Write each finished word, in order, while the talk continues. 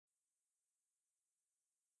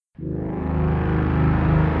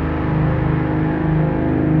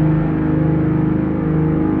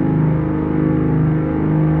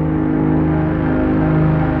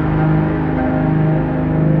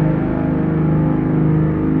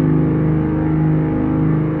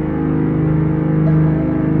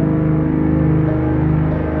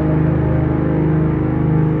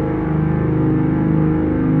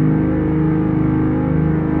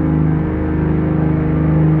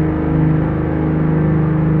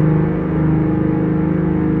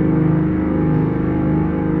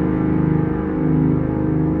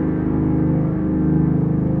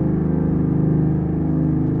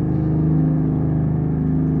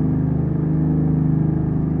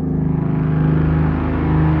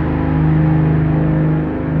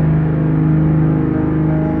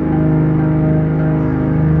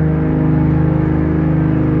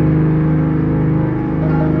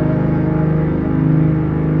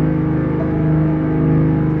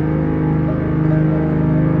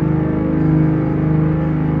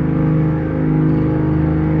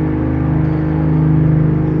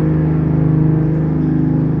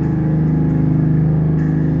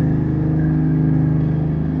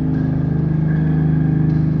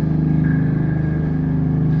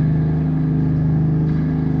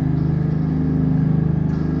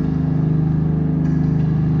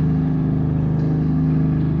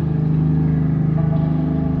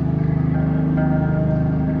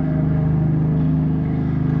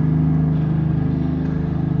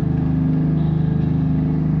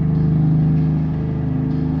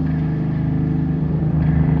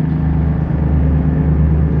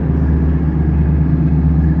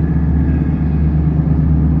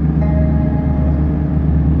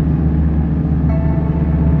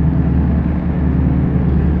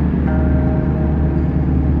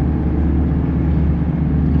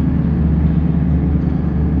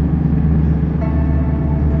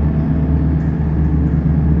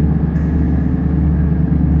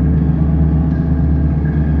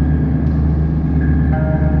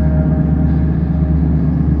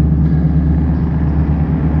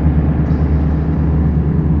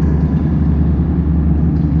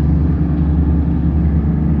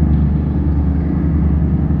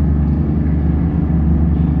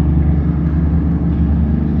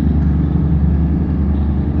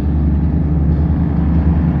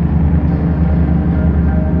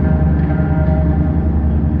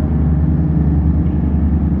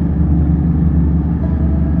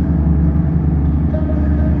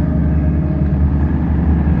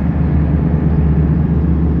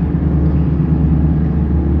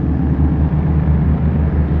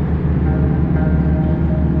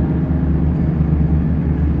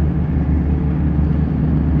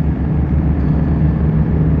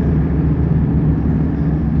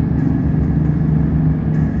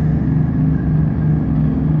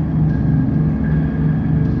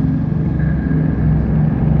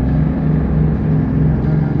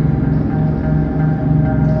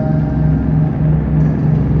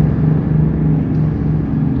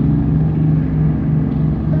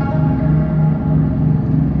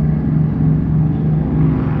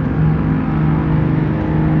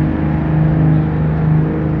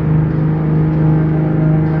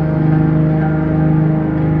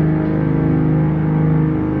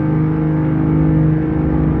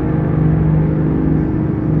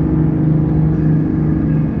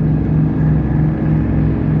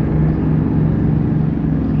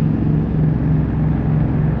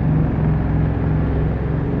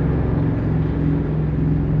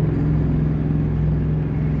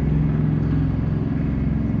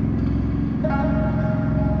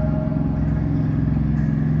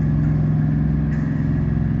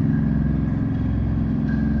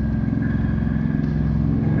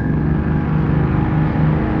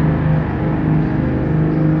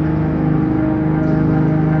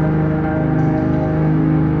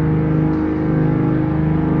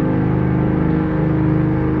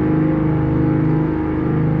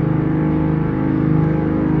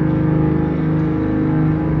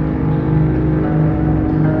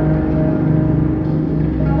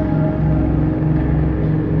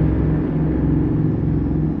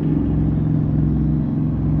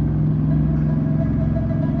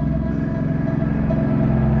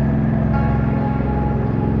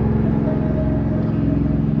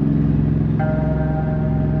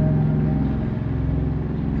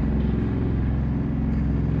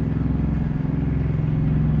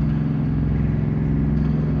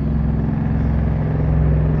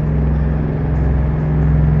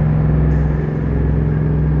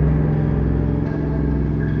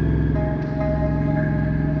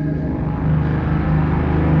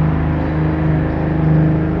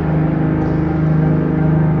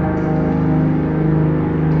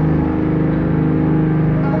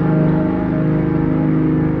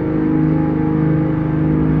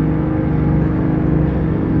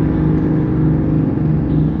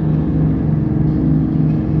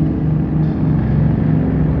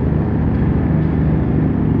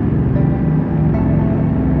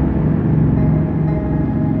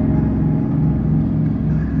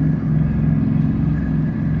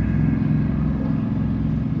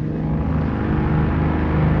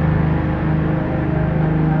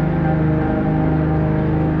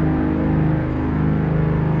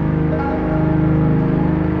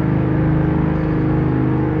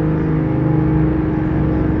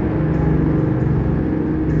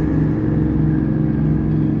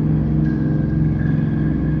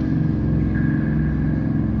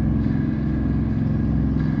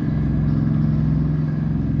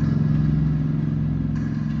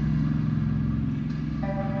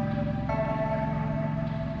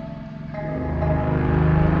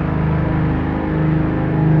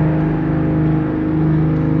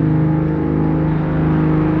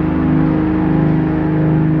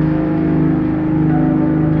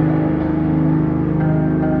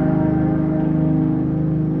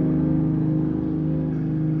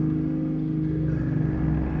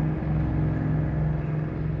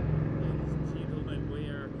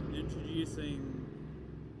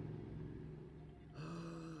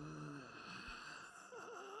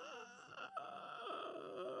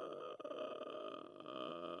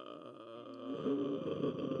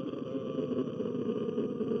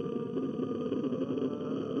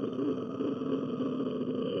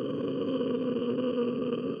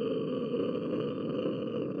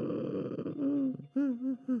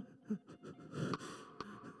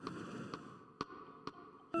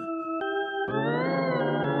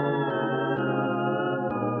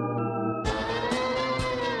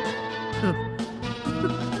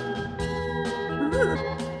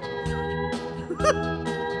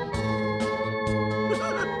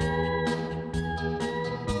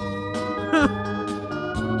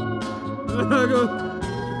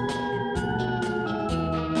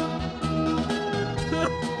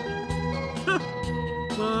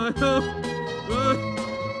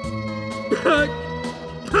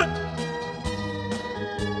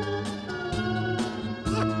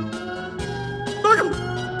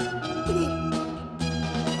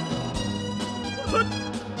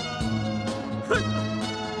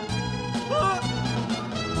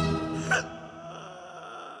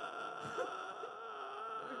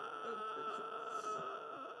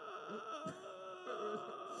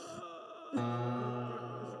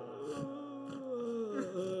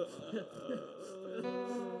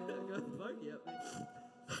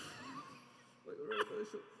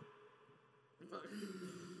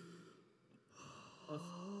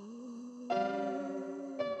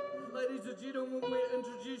Ladies and gentlemen, we're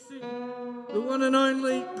introducing the one and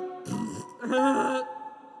only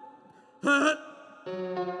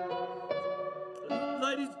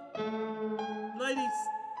ladies,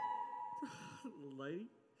 lady.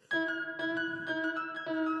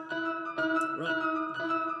 Right,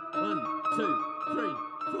 1, 2, 3,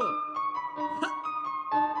 4.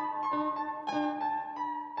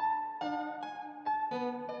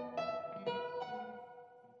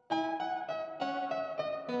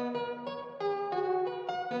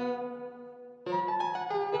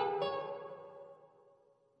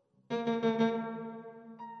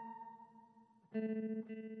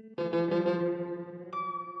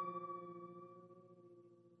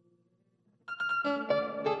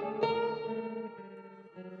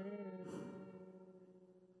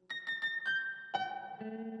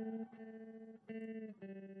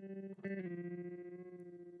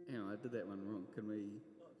 I did that one wrong. Can we? It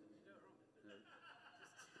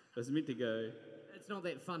was meant to go. It's not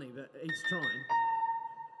that funny, but he's trying. Yeah.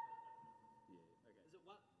 Okay. Is it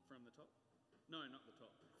what from the top? No, not the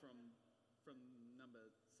top. From number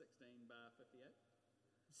 16 bar 58.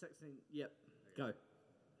 16. Yep. Go.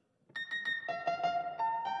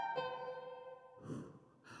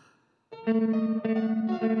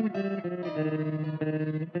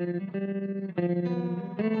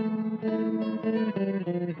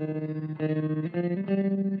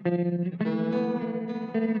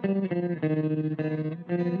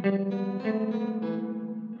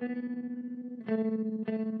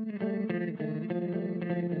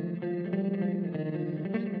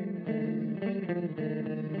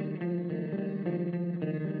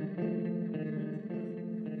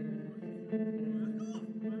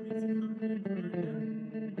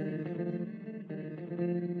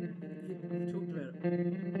 We've talked about it.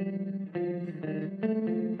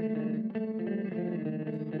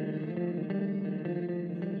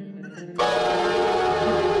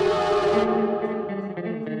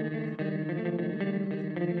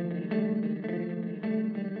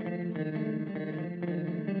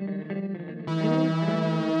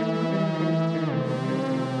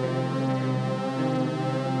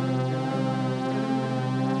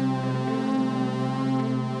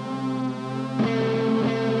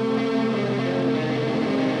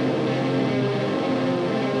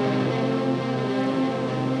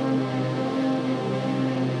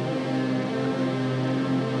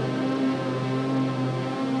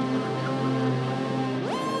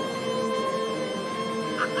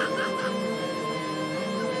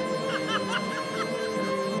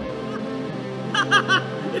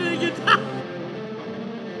 You didn't get that.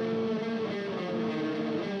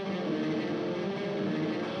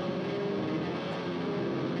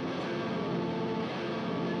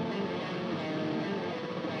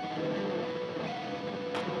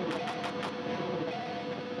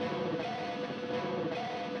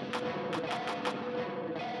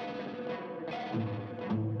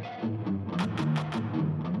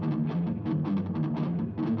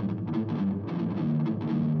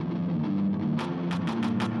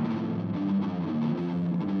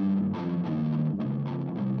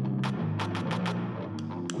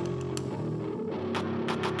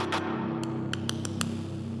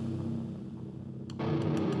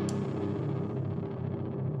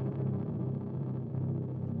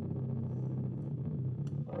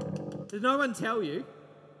 Did no one tell you?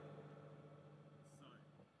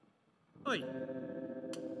 Oi.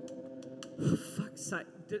 For fuck's sake.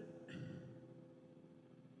 Did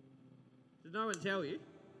no one tell you?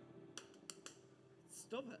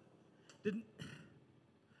 Stop it. Didn't.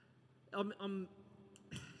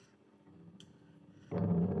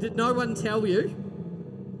 Did no one tell you?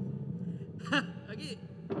 Again.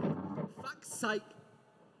 Fuck's sake.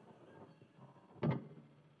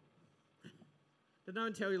 Did no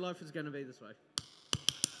one tell you life was going to be this way?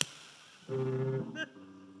 Oh,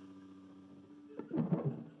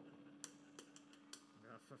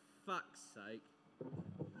 for fuck's sake.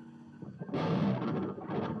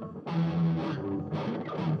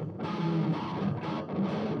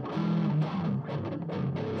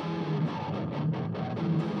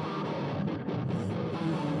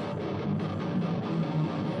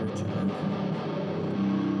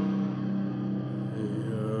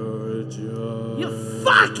 Your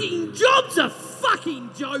fucking job's a fucking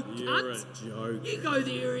joke, You're a cunt. joke. You go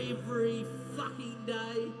there every fucking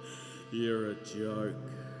day. You're a joke.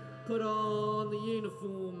 Put on the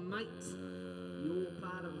uniform, mate. You're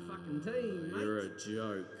part of a fucking team, mate. You're a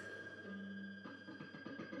joke.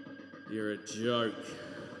 You're a joke.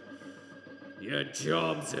 Your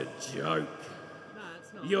job's a joke. Nah,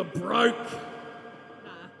 it's not. You're broke.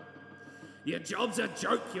 Nah. Your job's a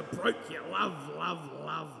joke. You're broke. You love, love,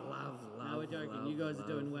 love, love, love. No, we're joking. love, You guys are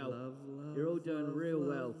doing well. love, love, You're all doing love, real love,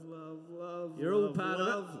 well. Love, love, You're all love, part of it.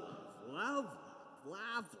 love, love,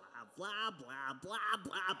 blah, blah, blah, blah, blah,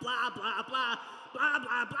 blah, blah, blah, blah,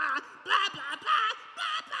 blah, blah, blah, blah,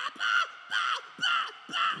 blah, blah,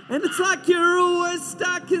 blah. And it's like you're always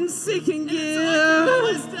stuck in second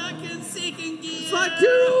gear. Stuck in second gear. It's like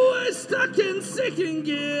you're always stuck in second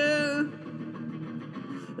gear.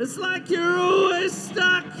 It's like you're always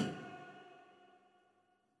stuck.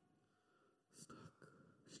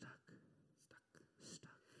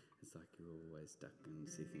 It's like you're always stuck in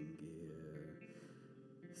second gear.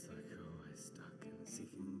 It's like you're always stuck in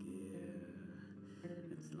second gear.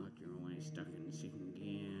 It's like you're always stuck in second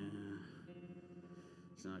gear.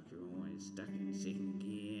 It's like you're always stuck in second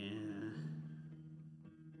gear.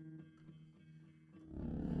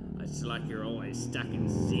 It's like you're always stuck in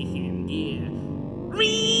second gear.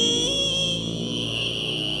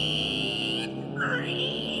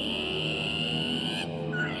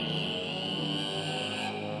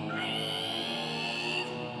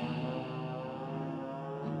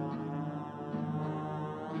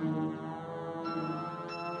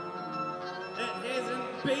 It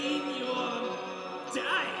hasn't been your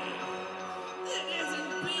day. It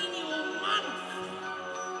hasn't been your month.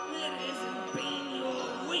 It hasn't been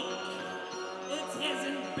your week. It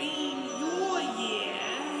hasn't been your year.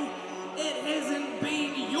 It hasn't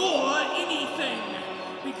been your anything.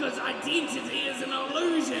 Because identity is an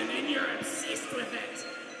illusion and you're obsessed with it.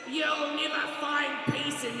 You'll never find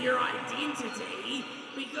peace in your identity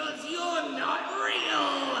because you're not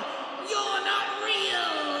real. You're not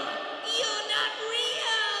real. You're not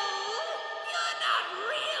real. You're not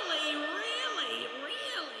really, really,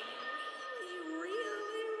 really, really,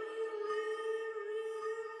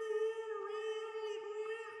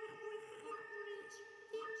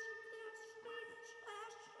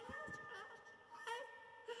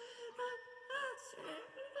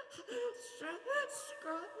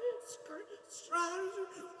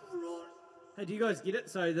 Hey, do you guys get it?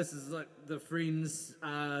 So this is like the Friends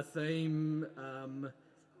theme,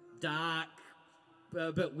 dark,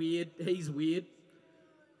 a bit weird. He's weird.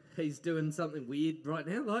 He's doing something weird right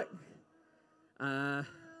now. Like,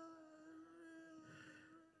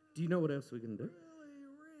 do you know what else we can do?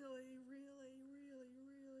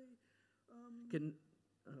 Can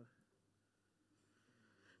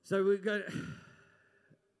so we go.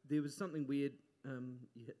 There was something weird.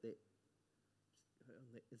 You hit that.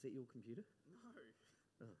 Is that your computer? No.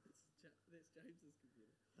 Oh. That's James's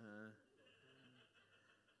computer.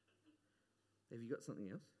 Have you got something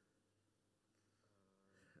else?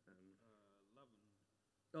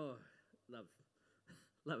 Love Oh,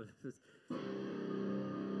 love it.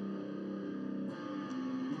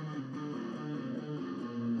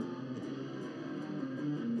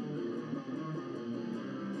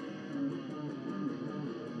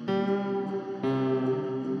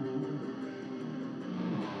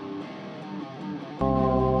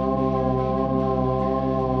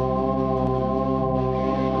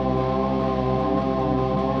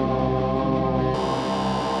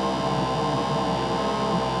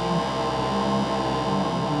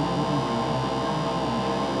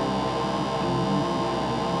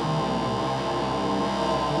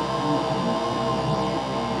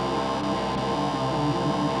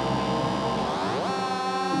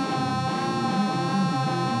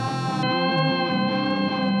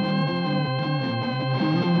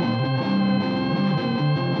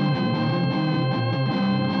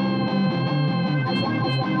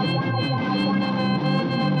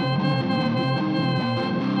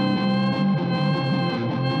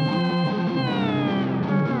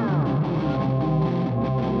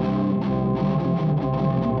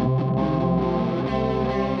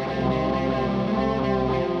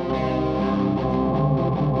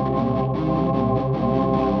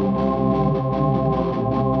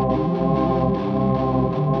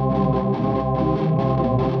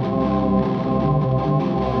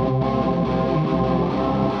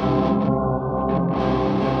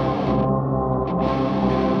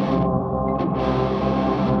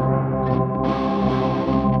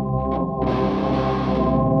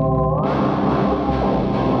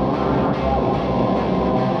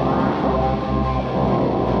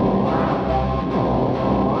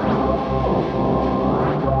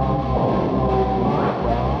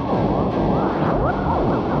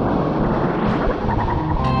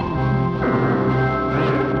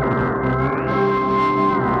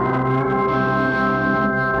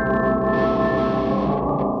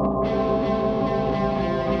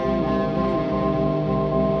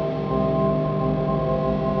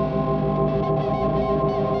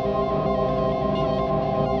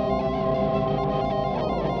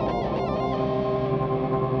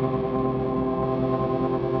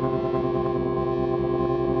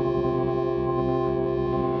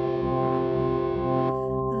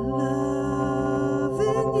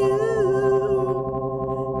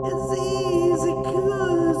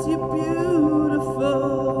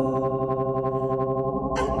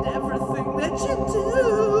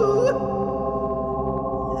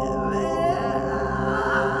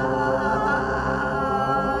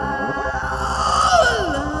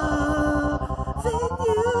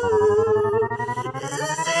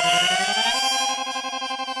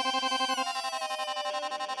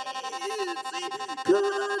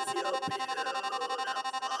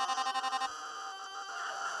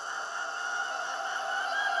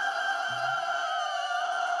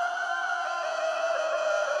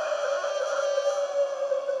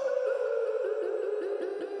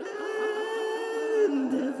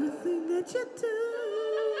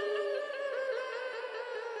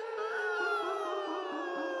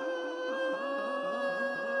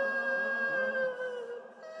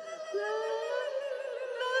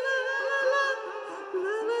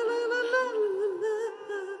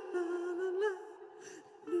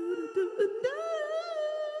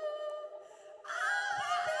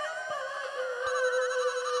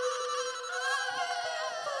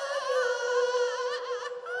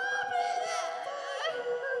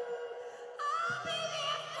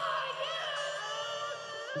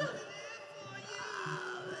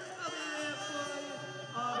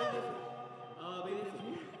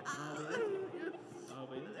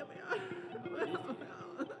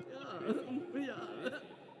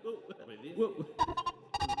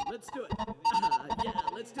 Let's do it. Yeah,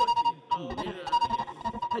 let's do it. I'll be there for you.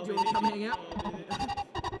 Hey, do you want to come hang out?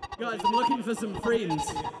 Guys, I'm looking for some friends.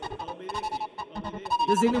 I'll be there for you. I'll be there for you.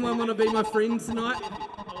 Does anyone want to be my friend tonight?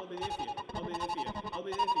 I'll be there for you. I'll be there for you. I'll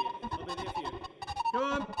be there for you. I'll be there for you. Come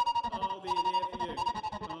on. I'll be there for you.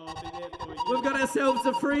 I'll be there for you. We've got ourselves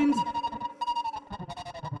a friend.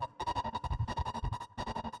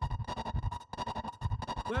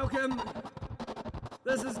 Welcome.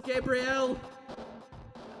 This is Gabrielle,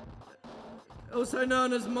 also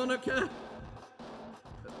known as Monica.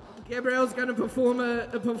 Gabrielle's going to perform a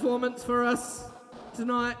performance for us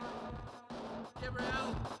tonight.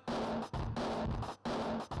 Gabrielle.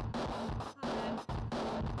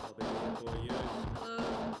 I'll be there for you.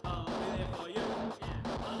 I'll be there for you.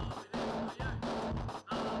 I'll be there for you.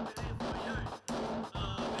 I'll be there for you.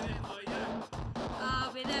 I'll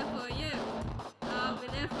be there for you. I'll be there for you. I'll be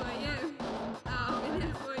there for you. I'll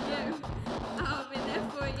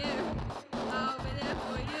be there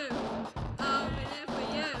for you. I'll be there for you. I'll be there for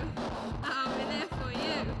you. I'll be there for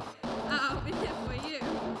you. I'll be there for you.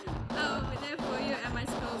 I'll be there for you. Am I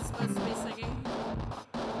still supposed to be singing?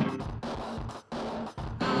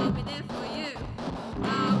 I'll be there for you.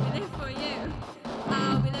 I'll be there for you.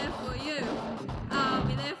 I'll be there for you. I'll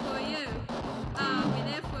be there for you. I'll be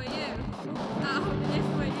there for you. I'll be there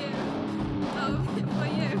for you. I'll be there for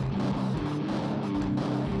you.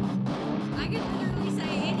 I could literally say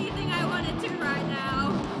anything I wanted to right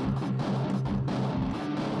now.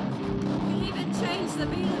 Could even change the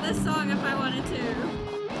beat of the song if I wanted to.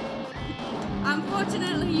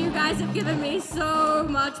 Unfortunately, you guys have given me so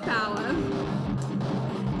much power.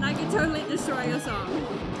 And I could totally destroy your song.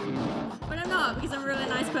 But I'm not, because I'm a really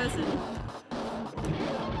nice person.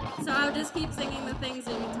 So I'll just keep singing the things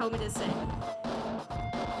that you told me to sing.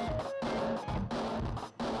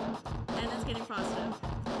 And it's getting faster.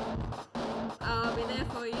 I'll be there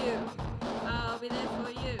for you. I'll be there for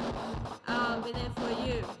you. I'll be there for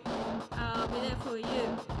you. I'll be there for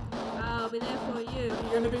you. I'll be there for you.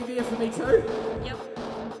 You're going to be there for me too? Yep.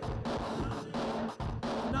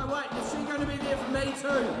 No, wait, is she going to be there for me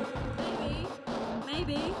too? Maybe.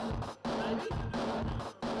 Maybe. Maybe?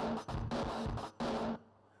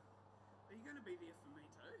 Are you going to be there for me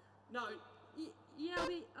too? No. Yeah,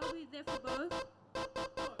 I'll be there for both. Oh,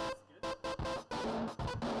 that's good.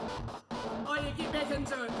 Oh, yeah, get back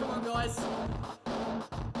into it. Come on, guys.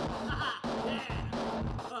 Yeah.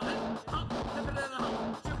 Alright, hop, dip it in the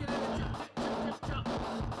hop, chuck it in the chop, chop, chop, chop.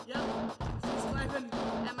 Yep, she's clapping.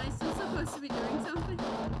 Am I still supposed to be doing something?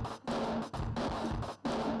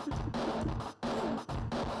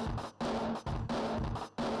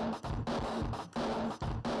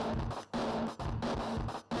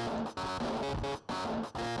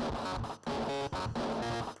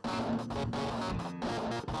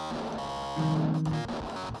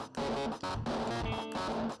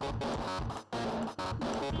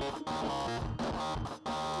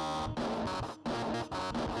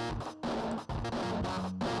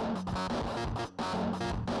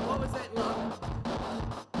 What was that, love?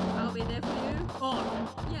 I'll be there for you. Oh,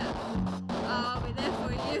 Yeah. I'll be there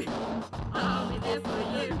for you. I'll be there for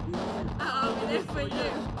you. I'll be there for you.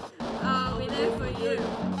 I'll be there for you.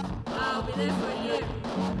 I'll be there for you.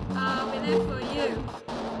 I'll be there for you.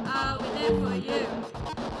 I'll be there for you.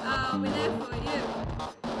 I'll be there for you.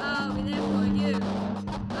 I'll be there for you. I'll be there for you.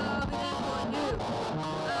 I'll be there for you.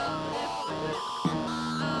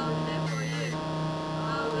 I'll be there for you.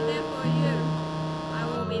 I'll be there for you. I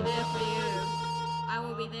will be there for you. I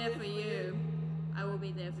will be there for you. I will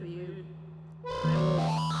be there for you.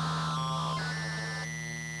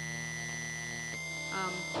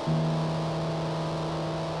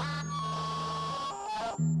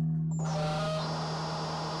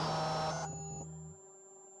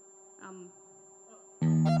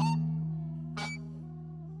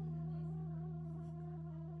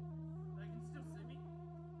 they can still see me.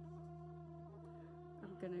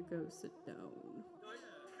 I'm gonna go sit down.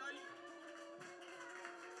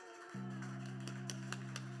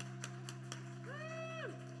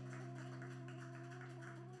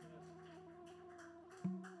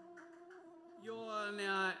 You're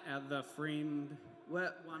now the friend.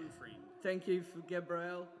 Well, One friend. thank you for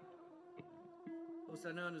Gabrielle,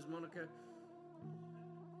 also known as Monica. Have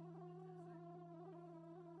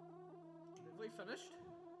we finished?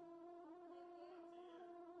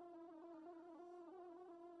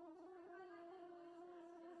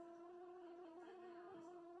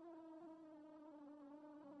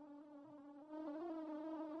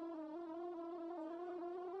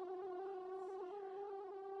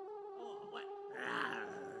 Oh, wait.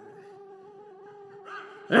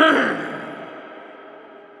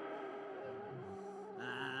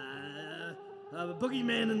 A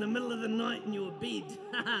boogeyman in the middle of the night in your bed.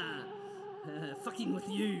 Fucking with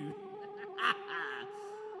you.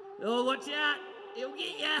 Oh, watch out. He'll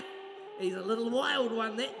get ya. He's a little wild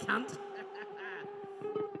one, that cunt.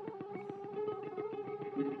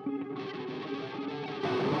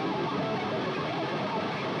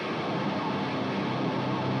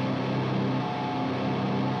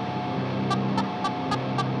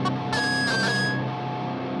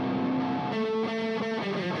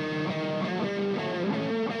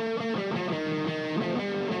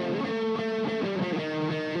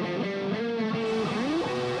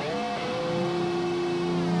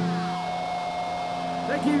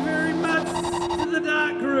 Thank you very much to the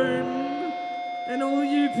Dark Room and all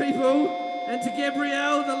you people, and to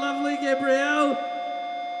Gabrielle, the lovely Gabrielle.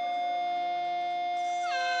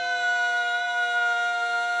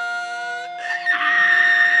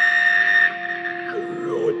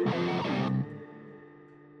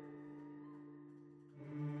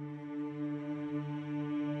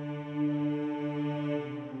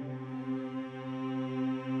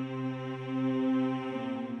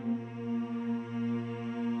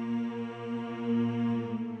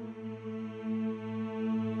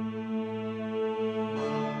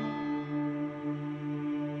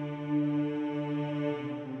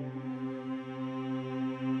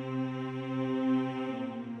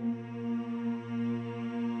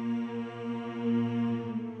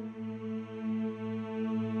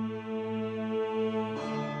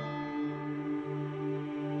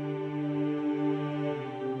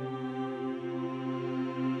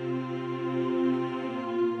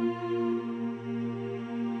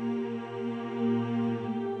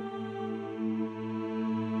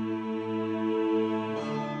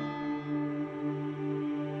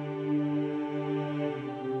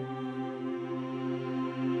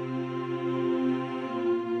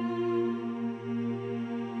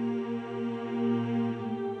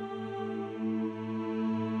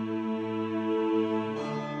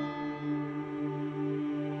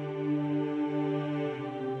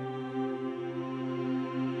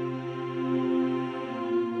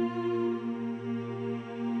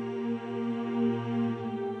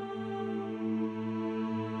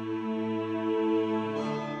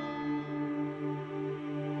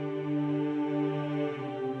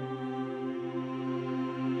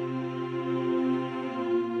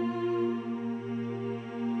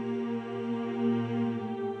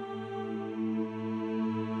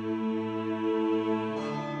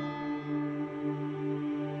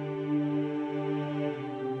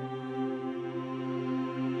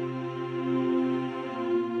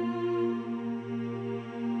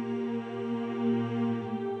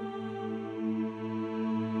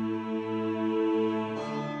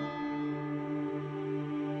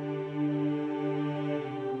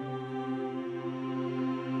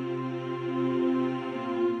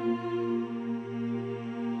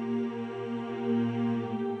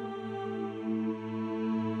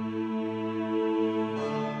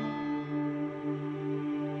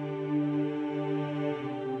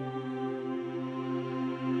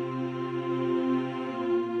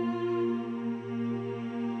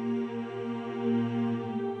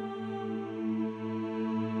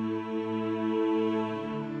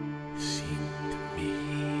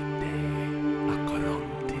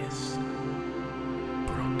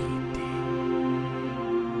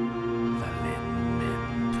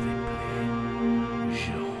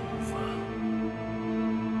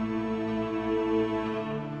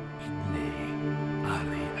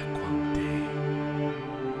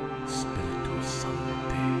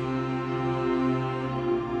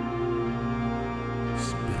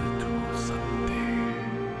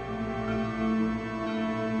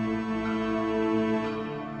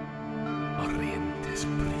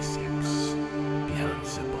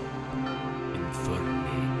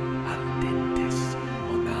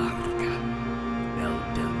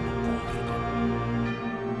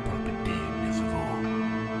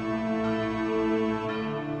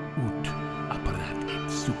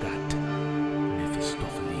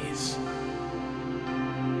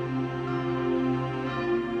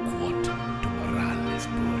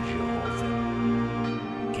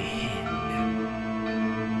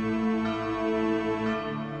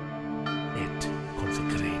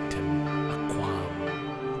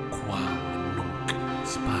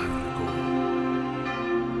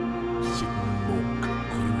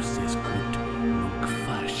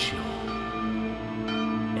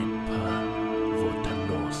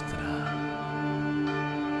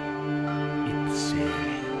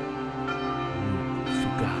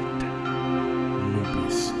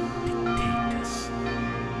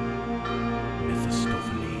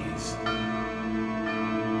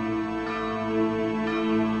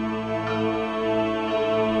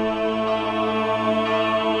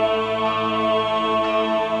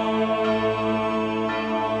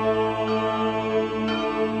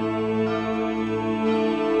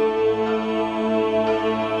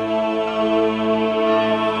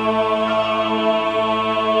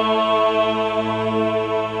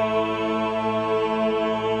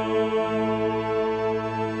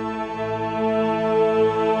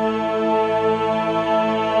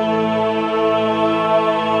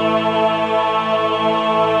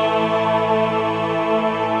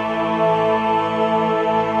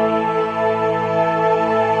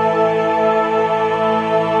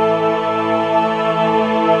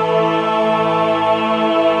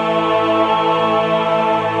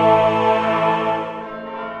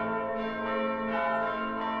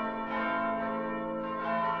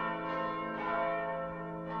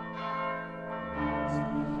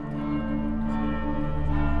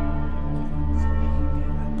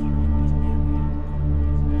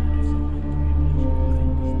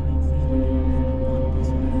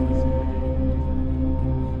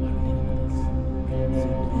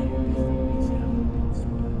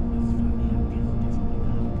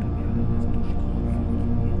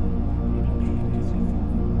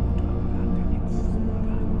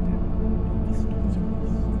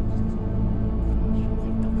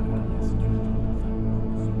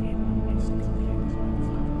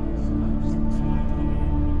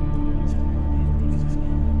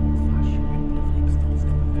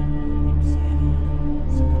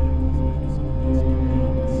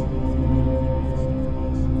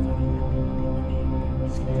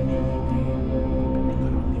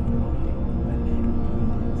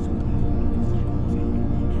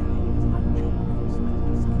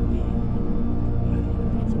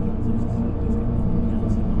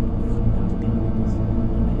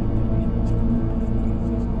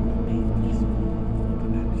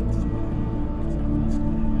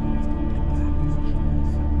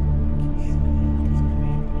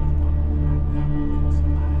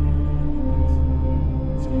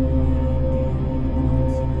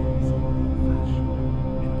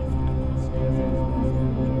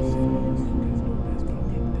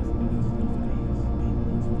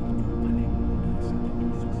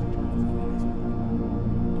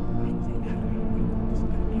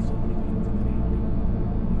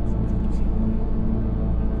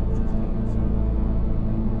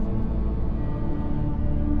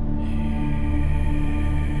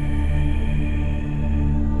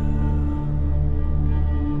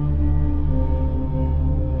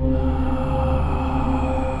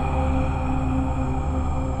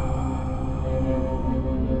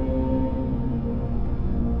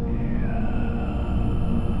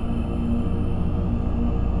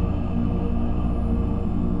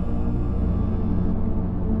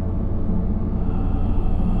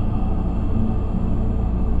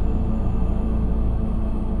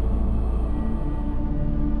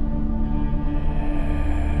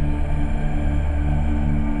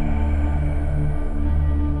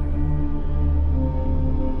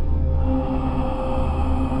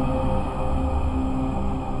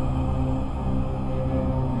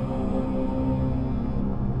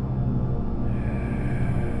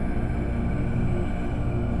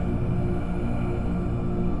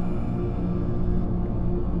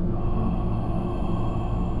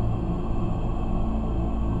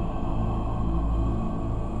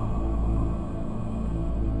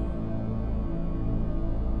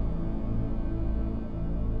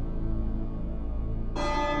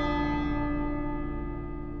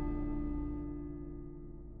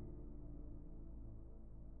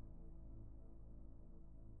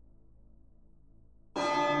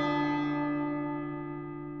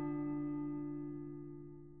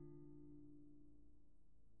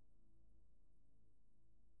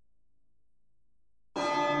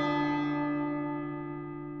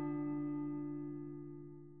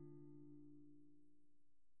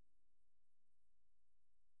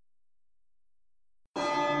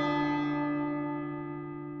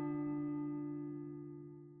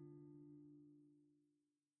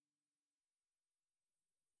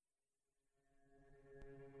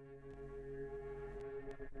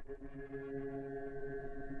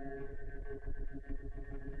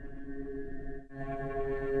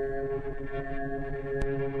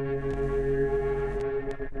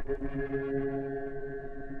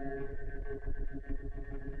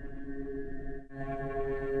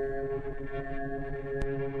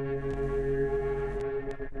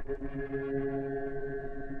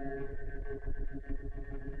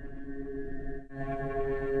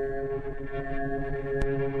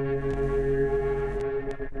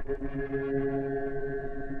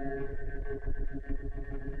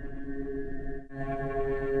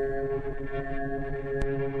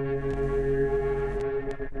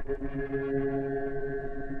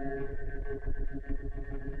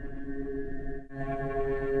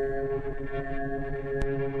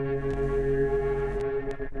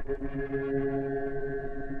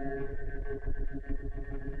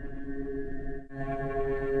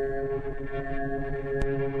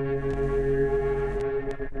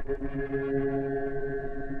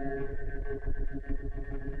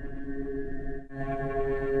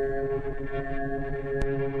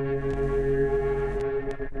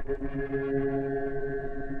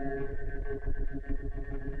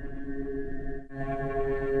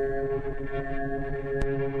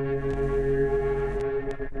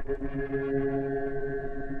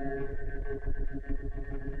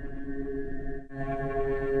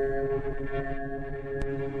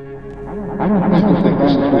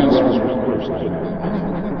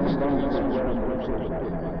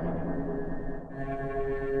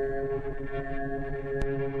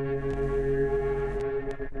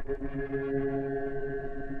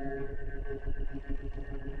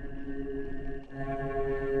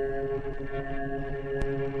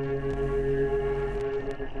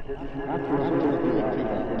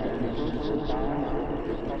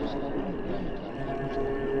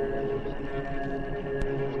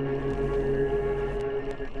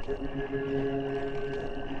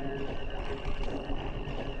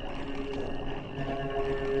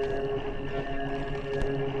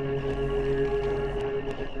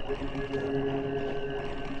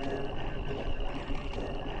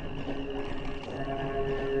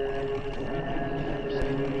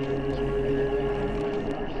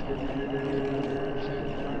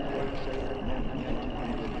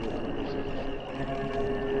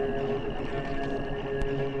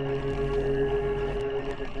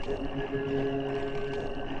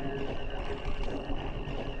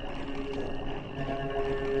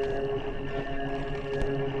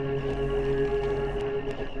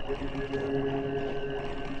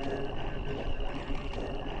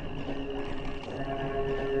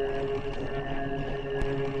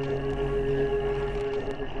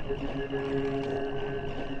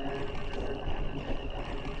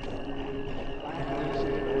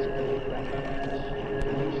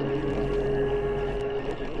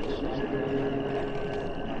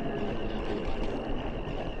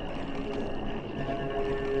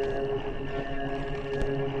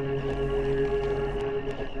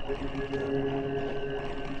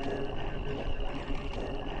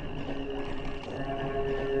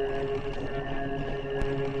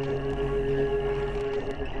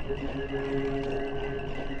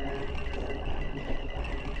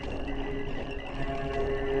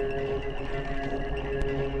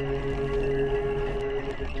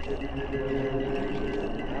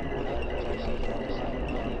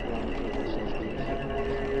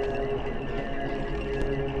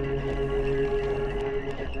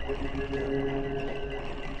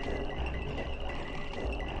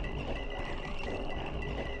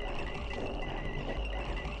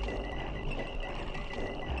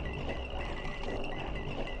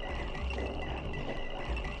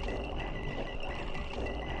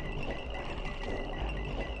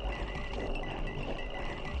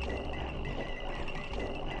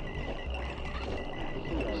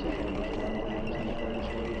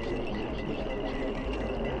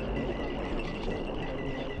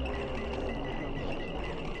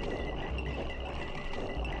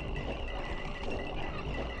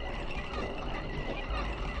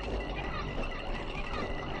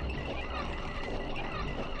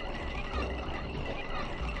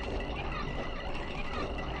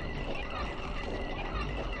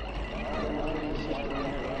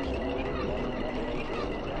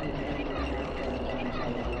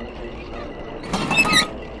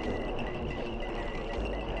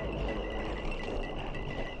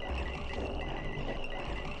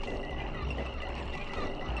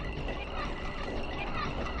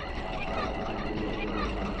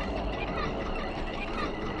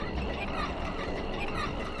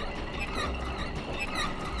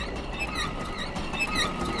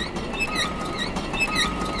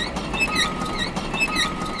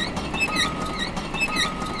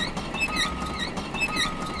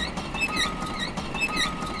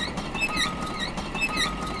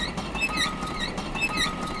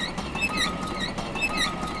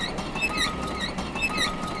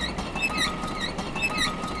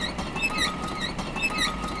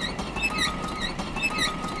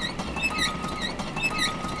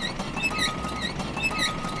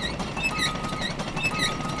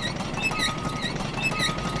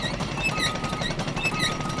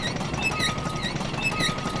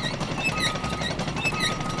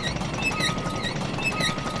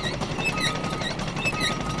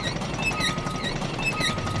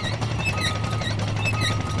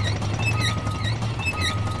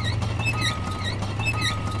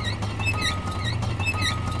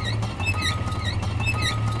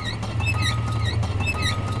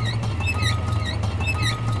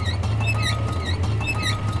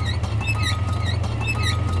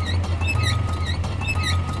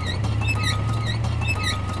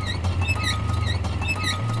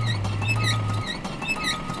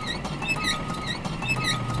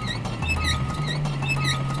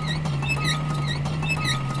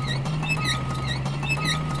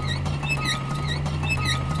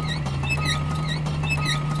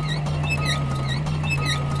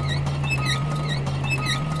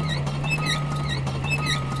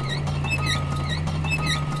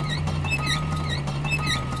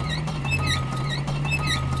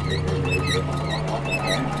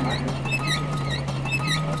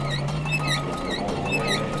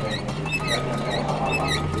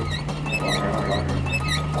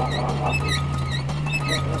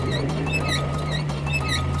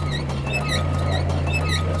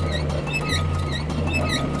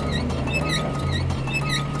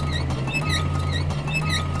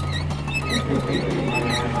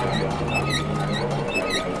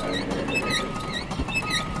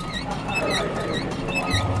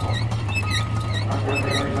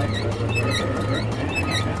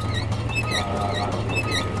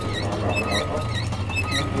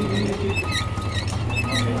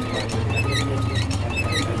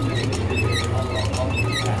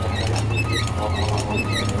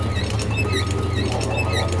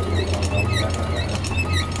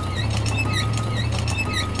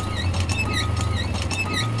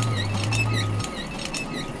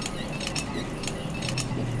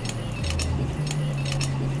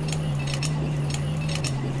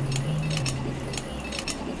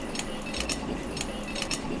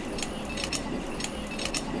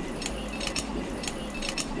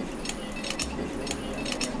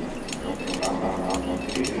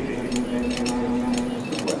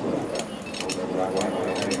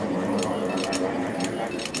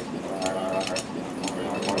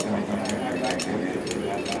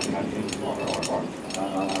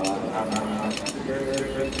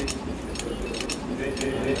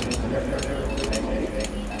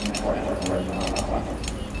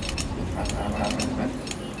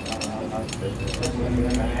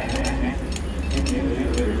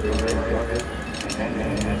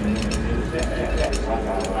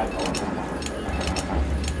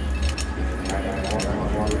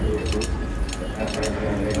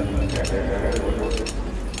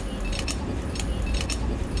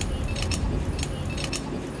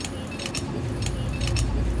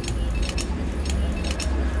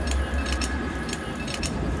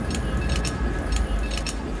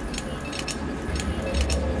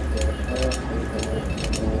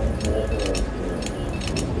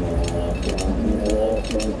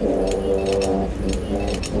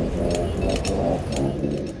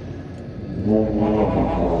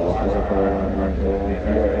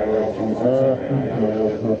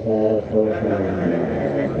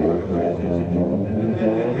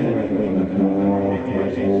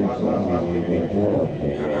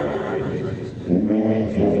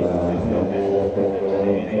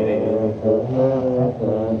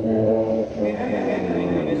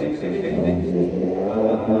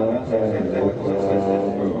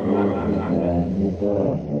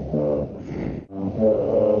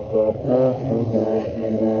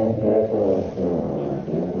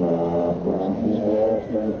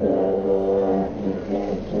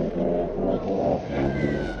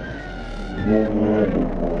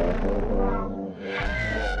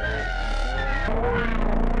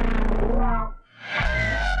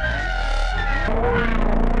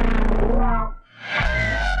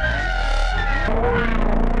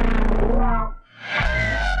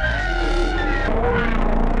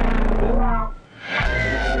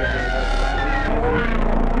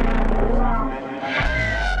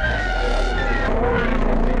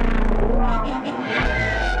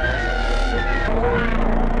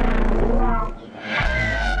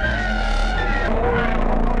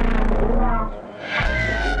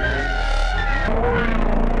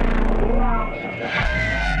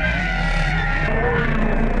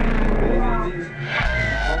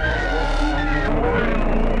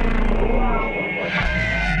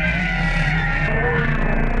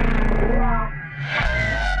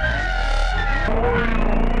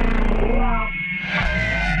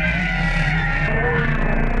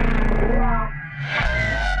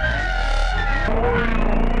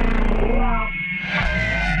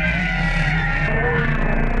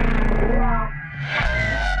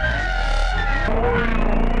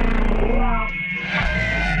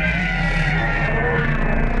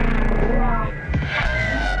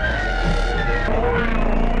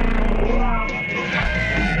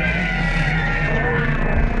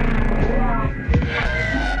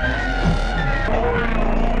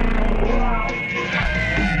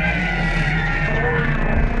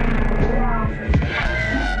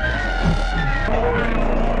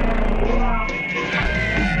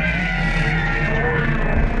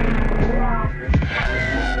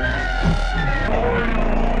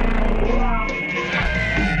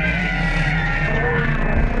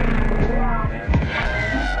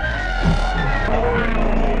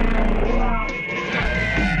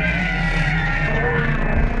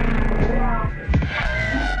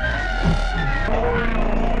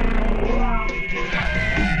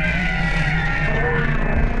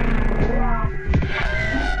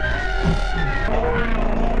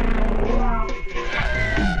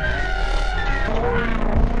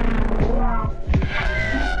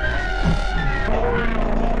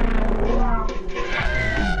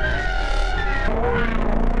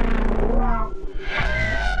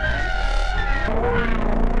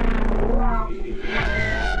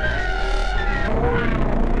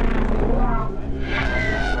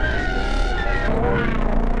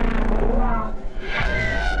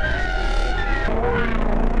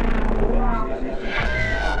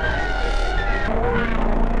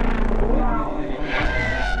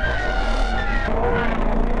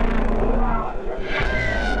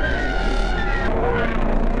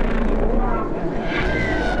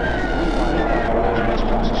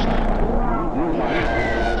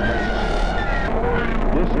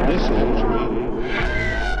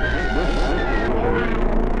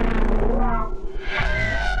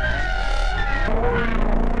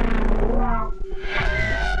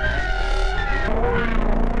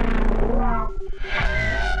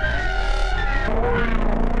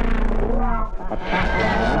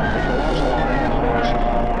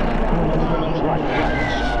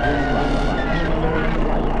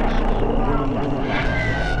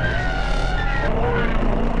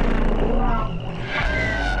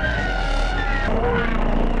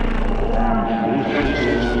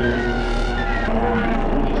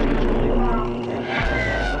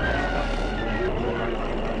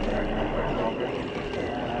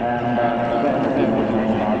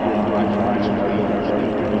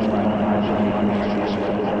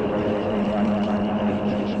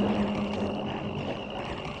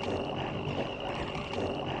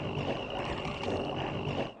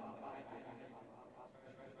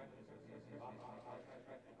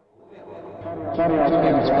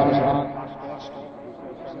 Sorry,